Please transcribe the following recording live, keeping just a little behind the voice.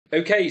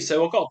Okay,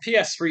 so I've got a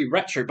PS3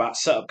 Retrobat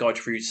setup guide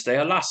for you today.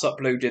 I last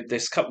uploaded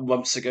this a couple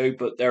months ago,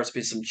 but there's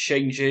been some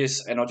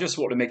changes, and I just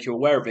want to make you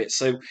aware of it.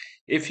 So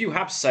if you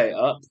have set it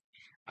up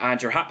and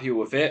you're happy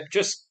with it,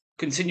 just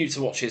continue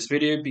to watch this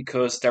video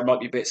because there might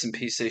be bits and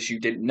pieces you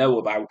didn't know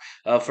about.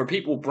 For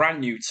people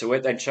brand new to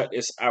it, then check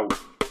this out.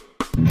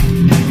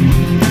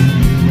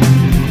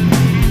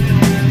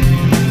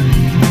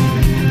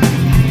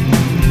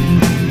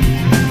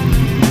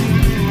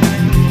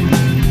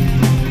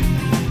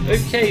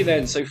 Okay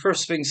then, so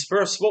first things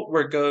first, what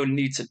we're going to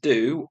need to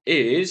do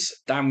is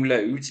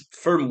download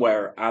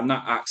firmware, and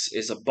that acts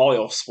as a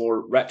BIOS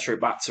for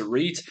Retrobat to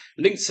read.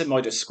 Links in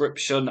my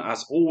description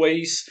as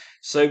always.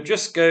 So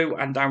just go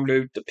and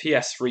download the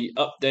PS3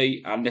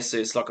 update, and this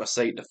is, like I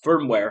say, the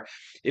firmware.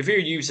 If you're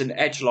using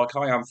Edge like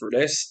I am for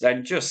this,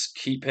 then just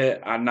keep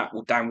it and that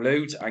will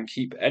download and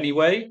keep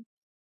anyway.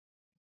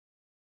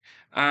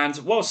 And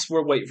whilst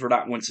we're waiting for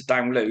that one to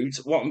download,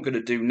 what I'm going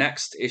to do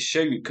next is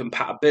show you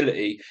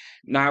compatibility.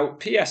 Now,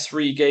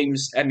 PS3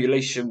 games,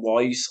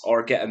 emulation-wise,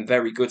 are getting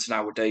very good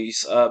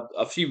nowadays.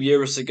 A few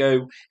years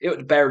ago, it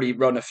would barely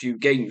run a few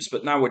games,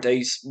 but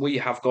nowadays, we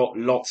have got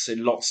lots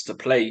and lots to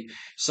play.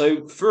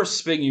 So,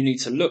 first thing you need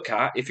to look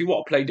at, if you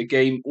want to play the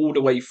game all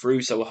the way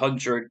through, so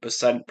 100%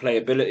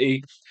 playability,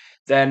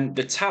 then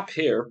the tab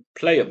here,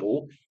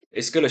 Playable,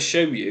 is going to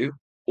show you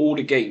all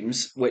the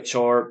games which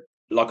are,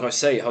 like I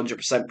say,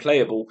 100%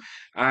 playable,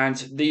 and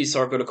these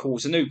are going to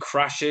cause no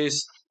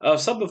crashes.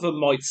 Some of them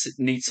might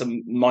need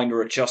some minor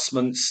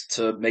adjustments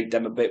to make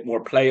them a bit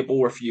more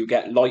playable if you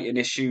get lighting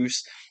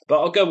issues, but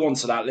I'll go on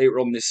to that later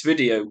on in this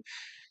video.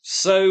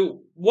 So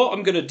what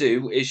I'm going to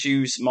do is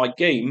use my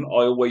game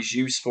I always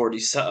use for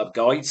these setup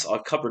guides.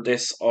 I've covered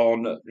this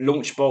on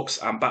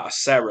Launchbox and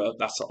Batacera,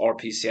 that's an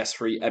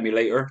RPCS3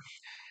 emulator.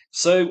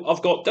 So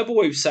I've got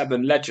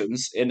 007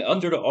 Legends in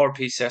under the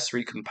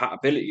RPCS3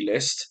 compatibility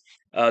list.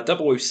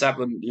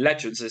 007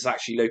 Legends is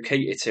actually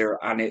located here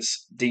and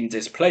it's deemed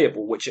as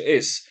playable, which it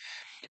is.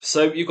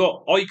 So you've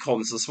got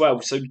icons as well.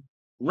 So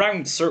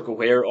round circle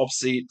here,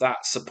 obviously that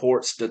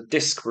supports the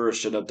disc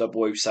version of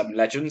 007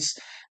 Legends.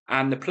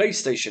 And the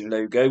PlayStation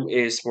logo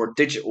is for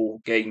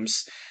digital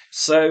games.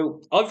 So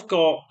I've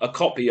got a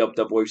copy of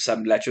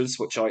 007 Legends,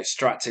 which I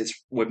extracted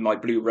with my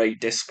Blu-ray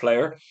disc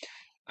player.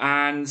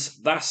 And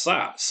that's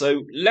that.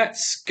 So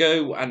let's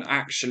go and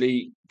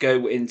actually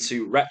go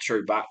into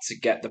Retrobat to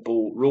get the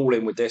ball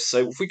rolling with this.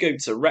 So if we go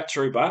to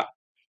Retrobat,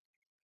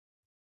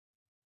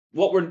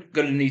 what we're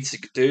going to need to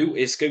do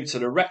is go to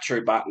the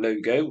Retrobat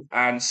logo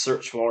and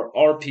search for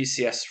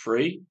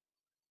RPCS3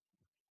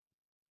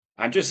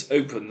 and just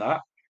open that.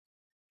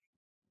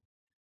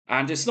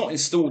 And it's not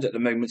installed at the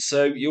moment,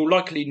 so you'll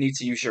likely need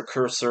to use your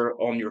cursor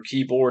on your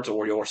keyboard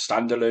or your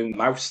standalone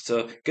mouse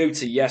to go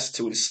to yes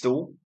to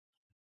install.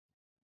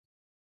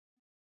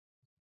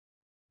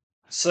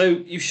 So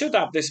you should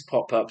have this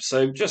pop up.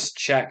 So just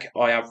check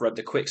I have read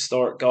the quick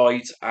start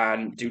guide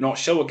and do not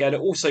show again.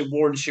 It also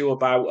warns you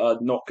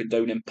about not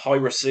condoning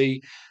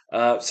piracy.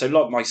 So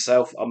like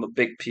myself, I'm a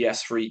big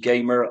PS3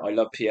 gamer. I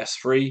love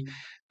PS3.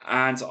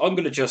 And I'm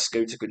going to just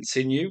go to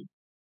continue.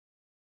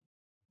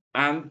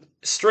 And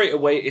straight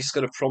away, it's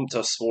going to prompt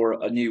us for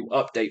a new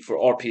update for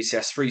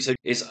RPCS3. So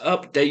it's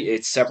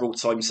updated several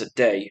times a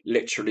day,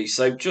 literally.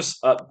 So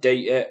just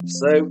update it.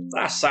 So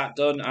that's that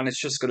done. And it's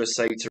just going to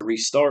say to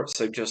restart.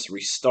 So just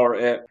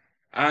restart it.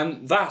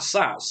 And that's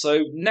that.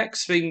 So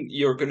next thing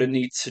you're going to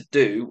need to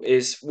do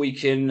is we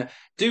can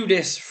do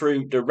this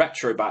through the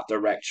Retrobat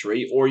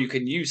directory, or you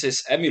can use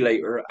this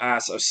emulator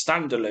as a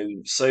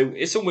standalone. So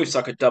it's almost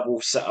like a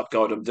double setup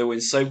guide I'm doing.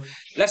 So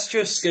let's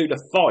just go to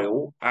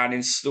File and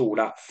install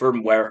that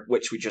firmware,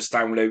 which we just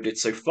downloaded.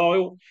 So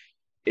File,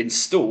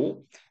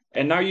 Install,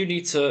 and now you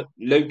need to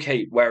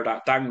locate where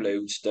that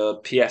downloads,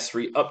 the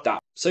PS3 update.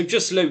 So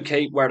just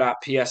locate where that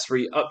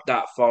PS3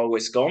 update file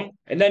is gone,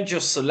 and then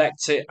just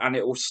select it, and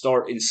it will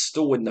start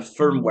installing the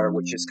firmware,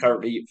 which is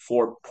currently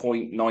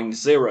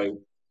 4.90.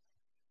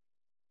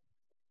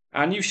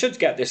 And you should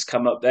get this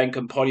come up then,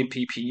 compiling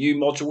PPU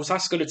modules.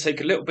 That's going to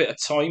take a little bit of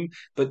time,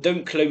 but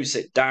don't close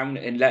it down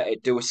and let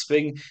it do a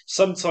spin.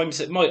 Sometimes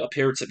it might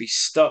appear to be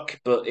stuck,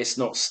 but it's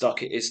not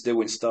stuck, it is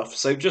doing stuff.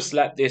 So just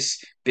let this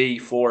be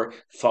for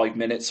 5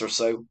 minutes or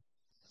so.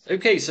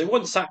 Okay, so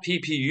once that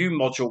PPU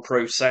module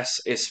process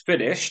is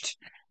finished,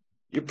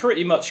 you're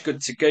pretty much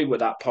good to go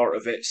with that part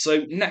of it.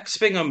 So next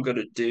thing I'm going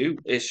to do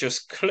is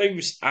just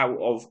close out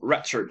of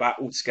Retrobat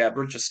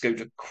altogether, just go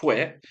to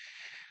quit.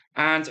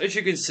 And as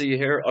you can see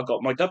here, I've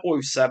got my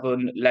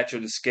 007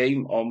 Legends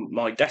game on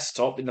my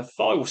desktop. In the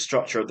file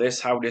structure of this,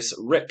 how this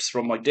rips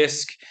from my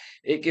disk,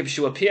 it gives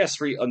you a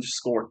PS3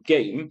 underscore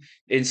game.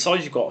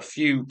 Inside, you've got a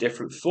few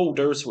different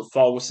folders with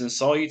files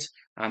inside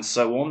and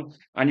so on.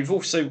 And you've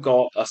also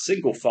got a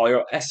single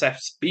file,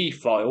 SFB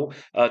file,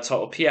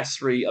 titled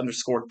PS3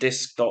 underscore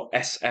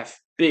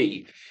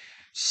disk.sfb.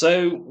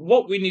 So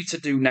what we need to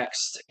do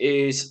next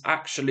is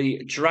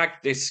actually drag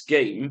this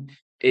game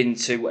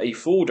into a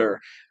folder,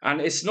 and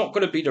it's not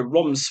going to be the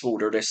ROMs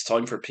folder this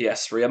time for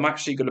PS3. I'm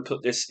actually going to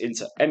put this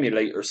into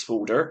emulators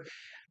folder,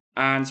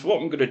 And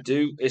what I'm going to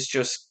do is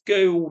just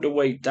go all the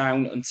way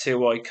down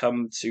until I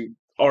come to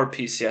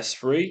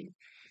RPCS3.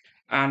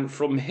 And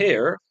from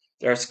here,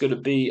 there's going to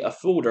be a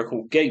folder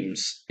called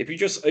Games. If you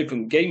just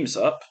open Games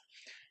up,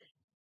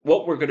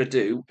 what we're going to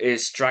do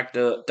is drag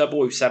the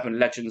 007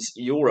 Legends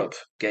Europe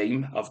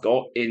game I've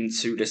got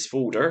into this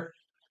folder.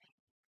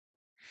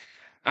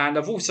 And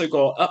I've also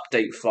got an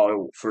update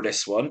file for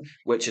this one,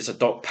 which is a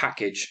 .dot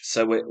package,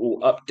 so it will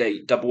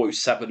update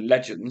 007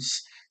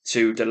 Legends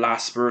to the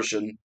last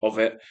version of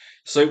it.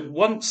 So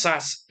once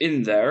that's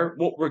in there,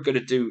 what we're going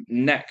to do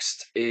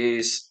next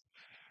is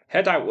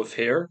head out of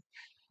here,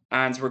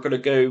 and we're going to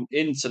go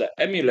into the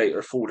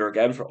emulator folder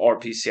again for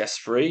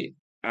RPCS3,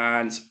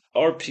 and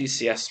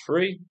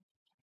RPCS3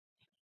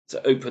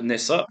 to open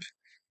this up.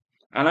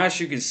 And as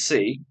you can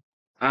see,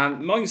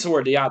 and mine's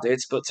already added,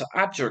 but to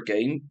add your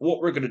game, what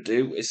we're going to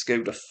do is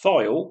go to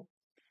File,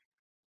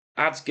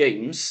 Add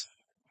Games,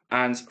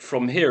 and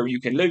from here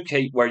you can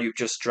locate where you've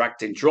just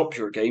dragged and dropped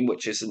your game,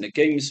 which is in the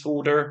Games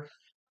folder,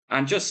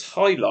 and just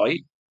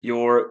highlight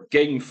your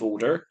game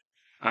folder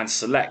and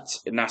select,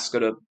 and that's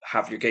going to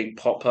have your game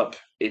pop up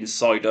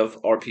inside of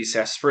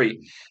RPCS3.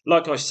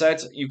 Like I said,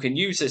 you can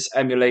use this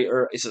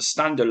emulator as a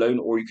standalone,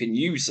 or you can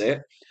use it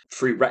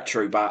through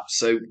Retrobat,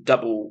 so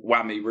double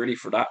whammy really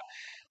for that.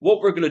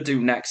 What we're going to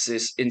do next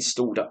is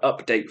install the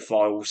update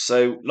file.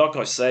 So, like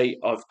I say,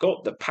 I've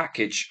got the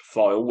package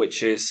file,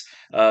 which is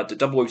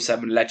the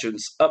 007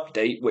 Legends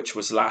update, which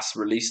was last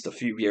released a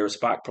few years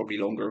back, probably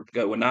longer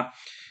ago than that.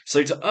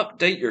 So to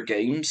update your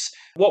games,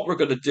 what we're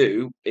going to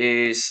do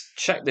is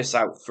check this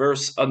out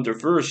first. Under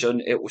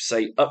version, it will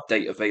say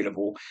update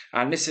available,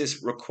 and this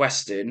is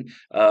requesting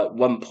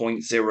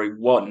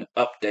 1.01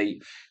 update.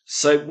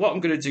 So what I'm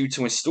going to do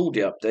to install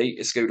the update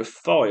is go to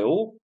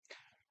File,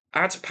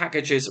 Add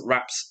Packages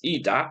Wraps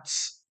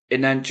EDATs,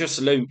 and then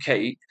just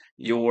locate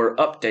your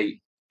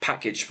update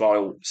package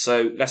file.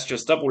 So let's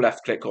just double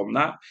left click on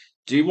that.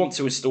 Do you want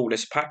to install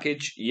this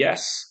package?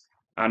 Yes,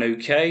 and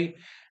OK.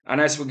 And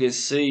as we can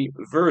see,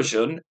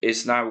 version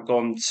is now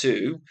gone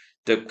to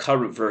the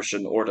current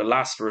version or the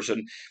last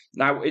version.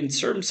 Now, in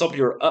terms of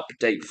your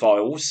update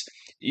files,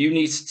 you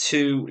need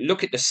to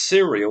look at the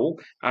serial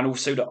and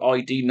also the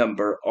ID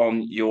number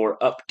on your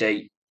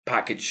update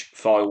package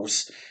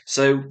files.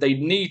 So they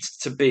need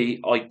to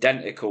be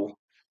identical.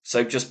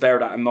 So just bear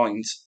that in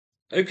mind.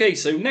 Okay,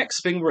 so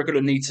next thing we're going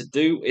to need to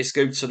do is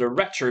go to the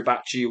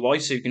Retrobat GUI,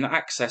 so you can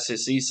access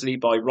this easily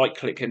by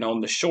right-clicking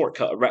on the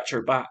shortcut of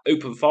Retrobat,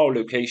 open file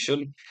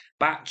location,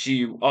 Bat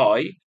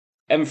GUI,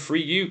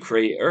 M3U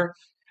creator,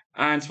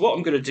 and what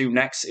I'm going to do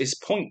next is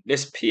point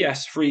this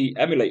PS3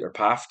 emulator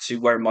path to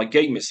where my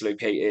game is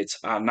located,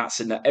 and that's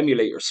in the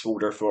emulators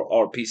folder for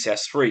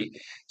RPCS3.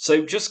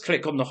 So just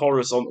click on the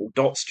horizontal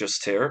dots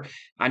just here,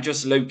 and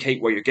just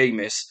locate where your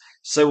game is.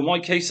 So in my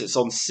case, it's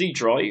on C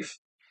drive.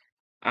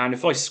 And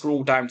if I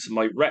scroll down to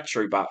my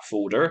Retrobat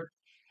folder,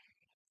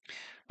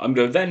 I'm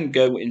going to then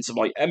go into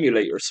my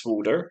emulators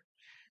folder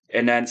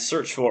and then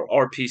search for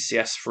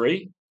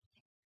RPCS3.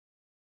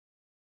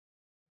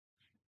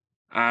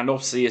 And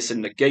obviously it's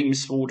in the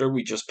games folder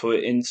we just put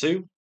it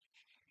into.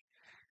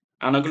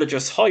 And I'm going to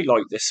just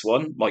highlight this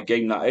one, my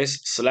game that is,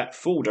 select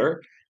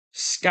folder,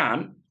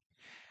 scan,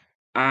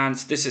 and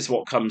this is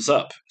what comes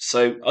up.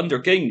 So under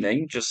game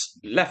name, just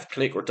left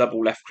click or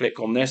double left click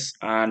on this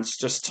and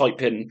just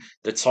type in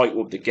the title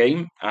of the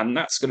game, and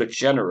that's going to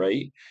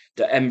generate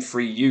the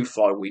M3U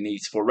file we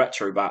need for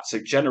Retrobat. So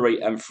generate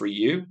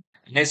M3U.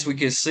 And as we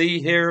can see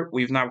here,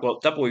 we've now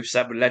got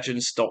 007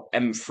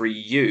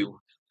 Legends.m3u.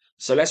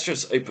 So let's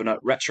just open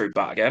up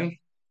Retrobat again.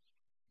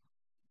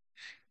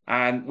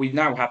 And we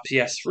now have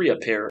PS3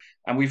 up here,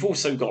 and we've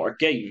also got our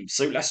game.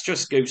 So let's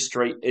just go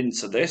straight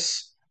into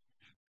this.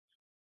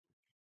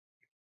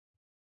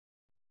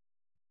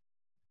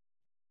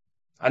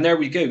 And there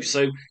we go.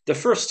 So the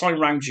first time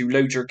round you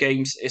load your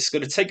games, it's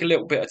going to take a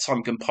little bit of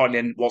time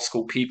compiling what's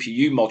called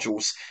PPU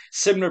modules.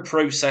 Similar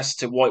process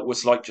to what it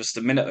was like just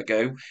a minute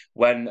ago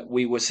when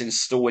we was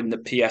installing the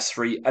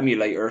PS3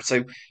 emulator.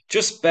 So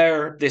just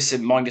bear this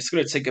in mind. It's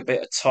going to take a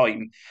bit of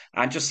time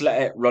and just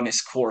let it run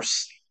its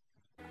course.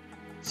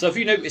 So if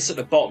you notice at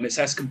the bottom it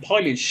says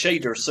compiling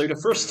shaders, so the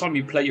first time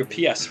you play your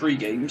PS3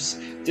 games,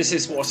 this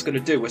is what it's going to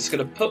do. It's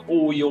going to put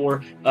all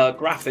your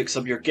graphics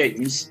of your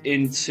games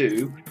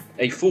into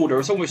a folder.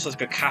 It's almost like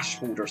a cache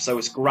folder, so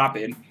it's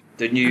grabbing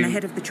the new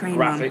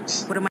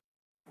graphics.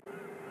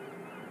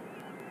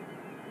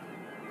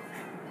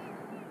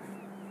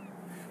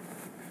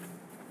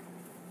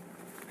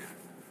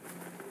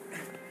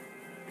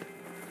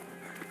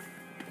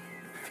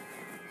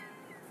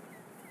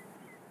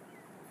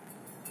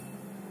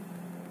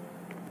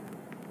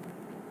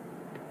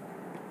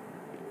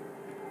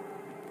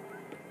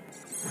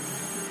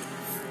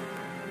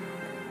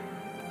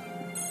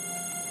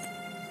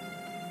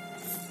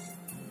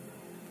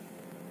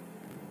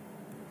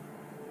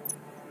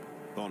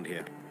 Bond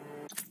here.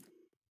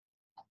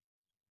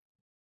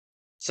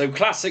 So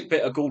classic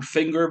bit of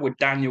Goldfinger with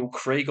Daniel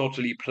Craig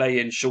oddly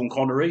playing Sean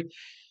Connery.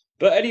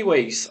 But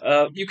anyways,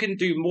 you can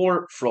do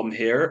more from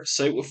here.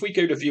 So if we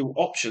go to view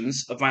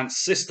options,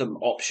 advanced system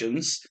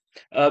options,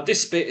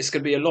 this bit is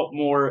going to be a lot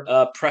more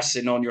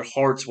pressing on your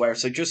hardware.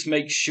 So just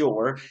make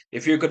sure,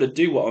 if you're going to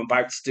do what I'm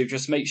about to do,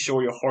 just make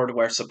sure your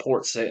hardware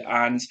supports it.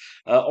 And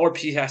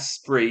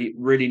RPCS3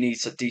 really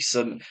needs a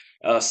decent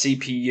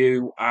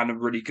CPU and a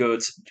really good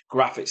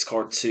graphics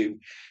card too.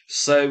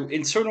 So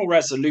internal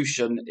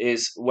resolution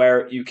is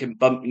where you can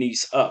bump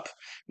these up.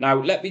 Now,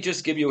 let me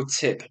just give you a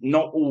tip.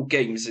 Not all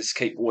games is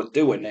capable of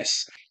doing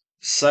this.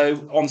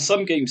 So, on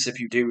some games, if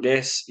you do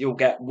this, you'll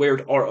get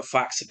weird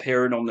artifacts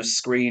appearing on the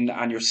screen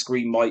and your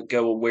screen might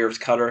go a weird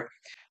color.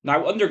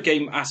 Now, under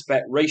game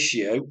aspect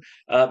ratio,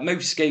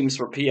 most games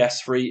for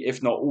PS3,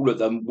 if not all of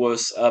them,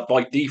 was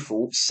by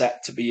default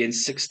set to be in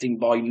 16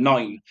 by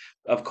 9.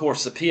 Of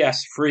course, the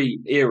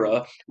PS3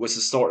 era was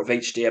the start of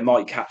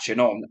HDMI catching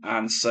on,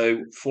 and so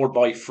 4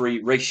 by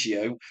 3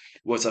 ratio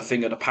was a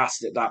thing of the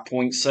past at that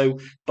point. So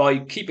by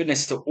keeping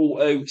this to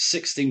auto,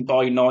 16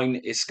 by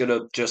 9 is going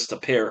to just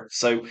appear.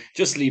 So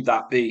just leave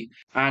that be.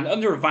 And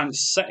under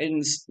advanced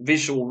settings,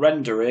 visual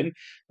rendering,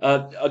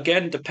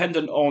 again,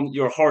 dependent on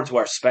your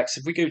hardware specs,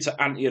 if we go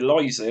to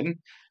anti-aliasing,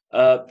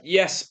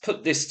 yes,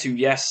 put this to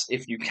yes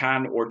if you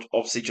can, or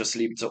obviously just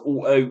leave it to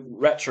auto.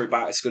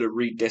 Retrobat is going to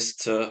read this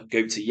to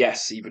go to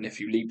yes, even if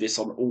you leave this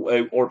on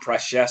auto or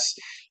press yes.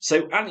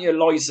 So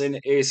anti-aliasing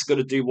is going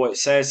to do what it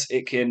says.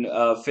 It can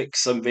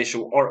fix some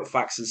visual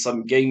artifacts in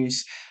some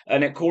games,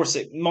 and of course,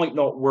 it might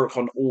not work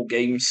on all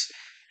games.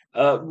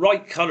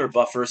 Right color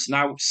buffers.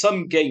 Now,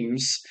 some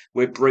games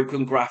with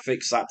broken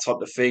graphics, that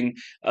type of thing,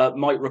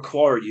 might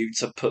require you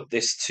to put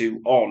this to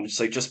on.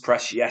 So just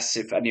press yes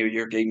if any of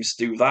your games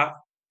do that.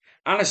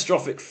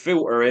 Anastrophic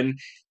filtering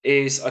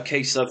is a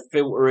case of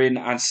filtering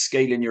and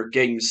scaling your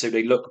games so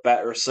they look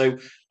better. So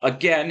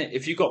again,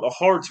 if you've got the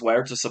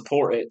hardware to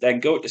support it, then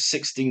go to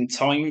 16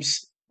 times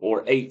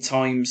or 8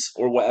 times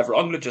or whatever.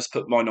 I'm going to just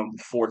put mine on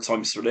 4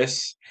 times for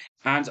this.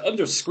 And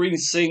under screen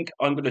sync,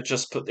 I'm going to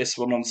just put this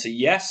one onto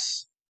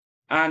yes.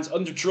 And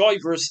under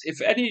drivers,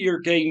 if any of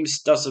your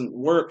games doesn't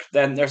work,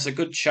 then there's a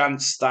good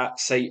chance that,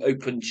 say,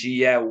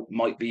 OpenGL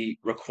might be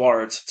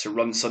required to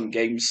run some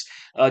games.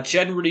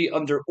 Generally,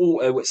 under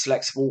auto, it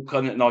selects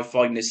Vulkan, and I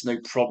find this no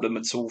problem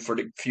at all for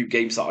the few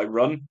games that I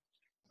run.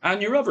 And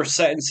your other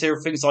settings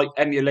here, things like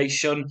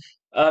emulation,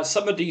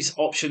 some of these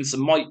options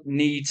might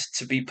need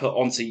to be put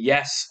onto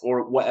yes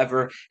or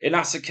whatever. And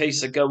that's a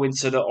case of going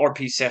to the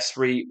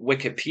RPCS3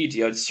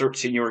 Wikipedia and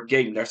searching your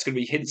game. There's going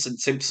to be hints and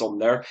tips on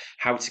there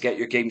how to get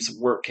your games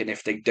working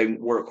if they don't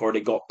work or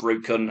they got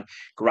broken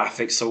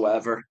graphics or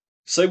whatever.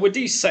 So with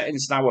these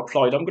settings now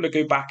applied, I'm going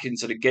to go back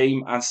into the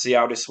game and see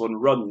how this one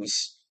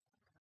runs.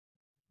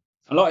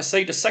 And like I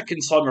say, the second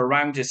time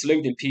around, it's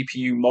loading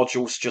PPU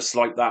modules just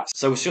like that.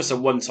 So it's just a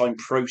one-time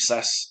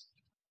process.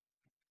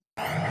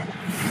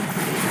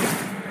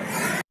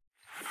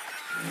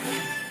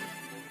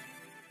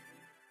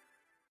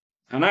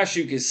 And as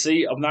you can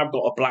see, I've now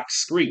got a black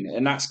screen,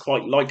 and that's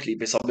quite likely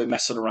because I've been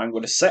messing around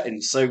with the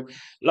settings. So,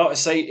 like I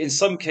say, in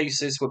some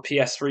cases with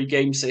PS3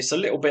 games, it's a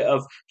little bit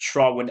of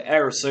trial and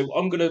error. So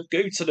I'm going to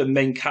go to the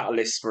main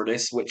catalyst for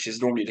this, which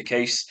is normally the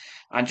case,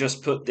 and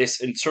just put this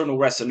internal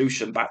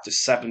resolution back to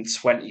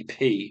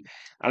 720p.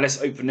 And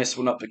let's open this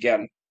one up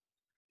again.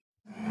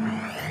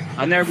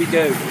 And there we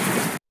go.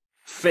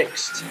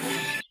 Fixed.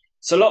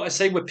 So like I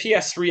say, with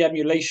PS3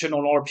 emulation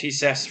on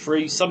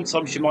RPCS3,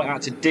 sometimes you might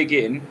have to dig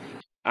in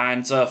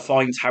and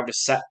find how to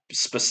set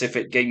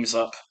specific games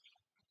up.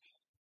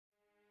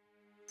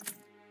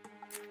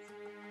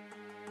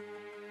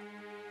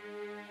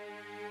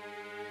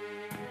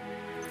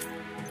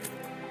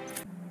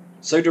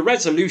 So the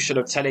resolution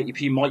of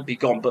 1080p might be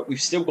gone, but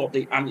we've still got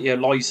the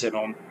anti-aliasing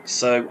on,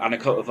 so, and a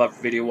couple of other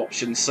video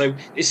options, so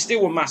it's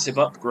still a massive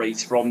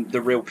upgrade from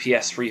the real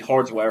PS3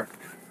 hardware.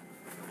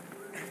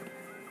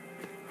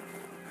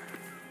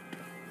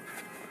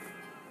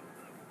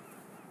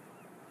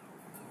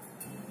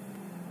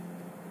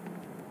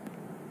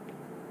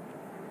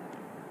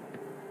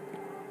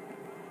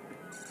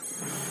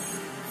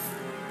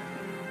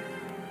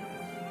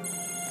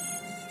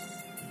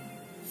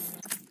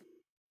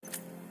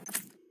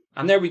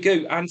 And there we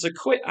go. And to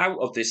quit out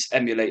of this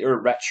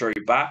emulator,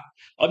 Retrobat,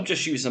 I'm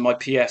just using my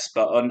PS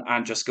button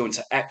and just going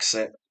to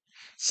exit.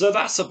 So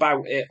that's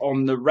about it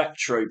on the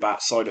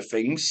Retrobat side of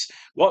things.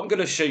 What I'm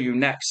going to show you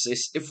next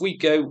is if we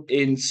go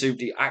into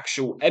the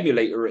actual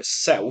emulator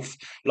itself,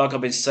 like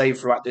I've been saying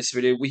throughout this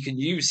video, we can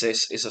use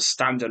this as a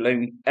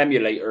standalone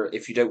emulator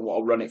if you don't want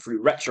to run it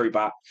through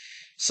Retrobat.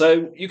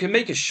 So you can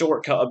make a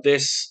shortcut of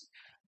this.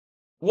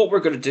 What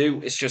we're going to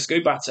do is just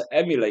go back to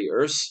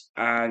emulators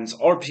and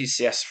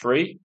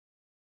RPCS3.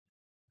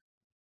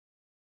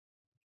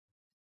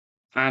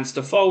 And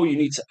the file you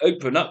need to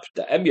open up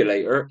the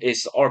emulator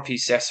is the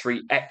RPCS3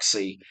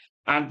 exe.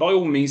 And by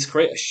all means,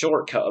 create a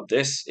shortcut of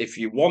this if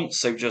you want.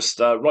 So just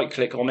right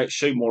click on it,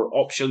 show more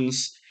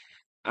options.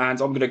 And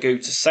I'm going to go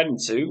to send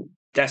to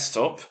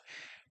desktop.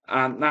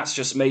 And that's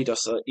just made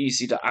us an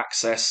easy to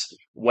access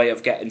way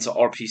of getting to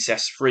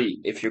RPCS3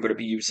 if you're going to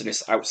be using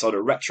this outside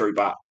of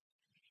Retrobat.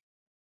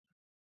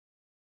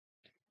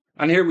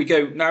 And here we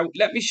go. Now,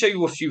 let me show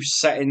you a few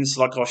settings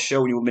like I was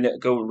showing you a minute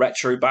ago in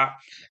Retrobat.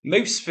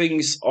 Most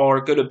things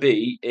are going to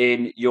be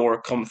in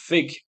your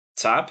config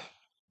tab.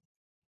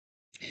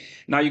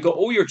 Now, you've got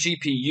all your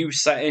GPU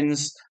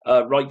settings.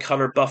 Right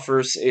color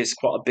buffers is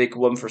quite a big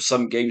one for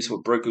some games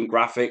with broken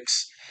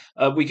graphics.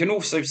 We can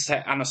also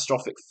set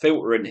anisotropic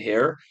filter in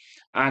here.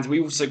 And we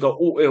also got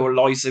auto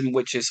aliasing,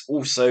 which is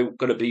also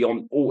going to be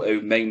on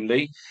auto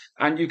mainly.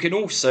 And you can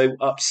also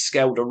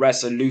upscale the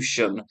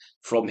resolution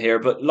from here.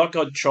 But like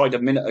I tried a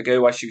minute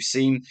ago, as you've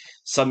seen,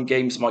 some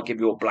games might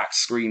give you a black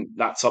screen,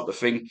 that type of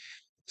thing.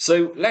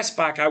 So let's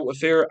back out of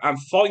here. And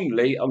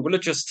finally, I'm going to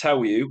just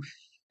tell you,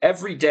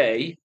 every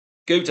day,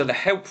 go to the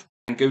help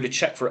and go to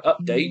check for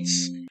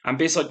updates. And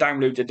because I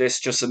downloaded this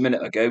just a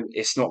minute ago,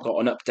 it's not got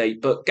an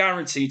update. But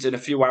guaranteed in a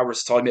few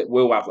hours' time, it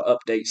will have an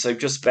update. So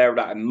just bear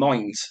that in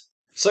mind.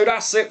 So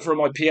that's it for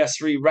my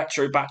PS3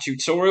 Retrobat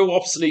tutorial.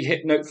 Obviously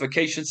hit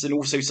notifications and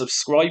also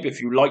subscribe if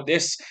you like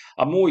this.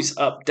 I'm always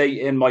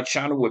updating my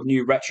channel with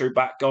new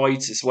Retrobat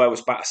guides as well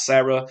as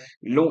Batacera,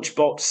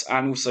 Launchbox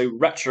and also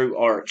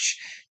RetroArch.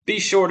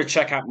 Be sure to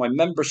check out my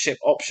membership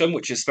option,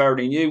 which is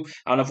fairly new,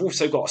 and I've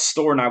also got a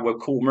store now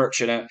with cool merch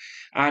in it.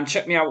 And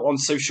check me out on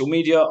social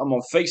media. I'm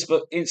on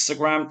Facebook,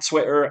 Instagram,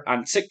 Twitter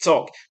and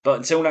TikTok. But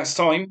until next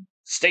time,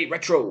 stay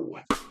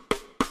retro.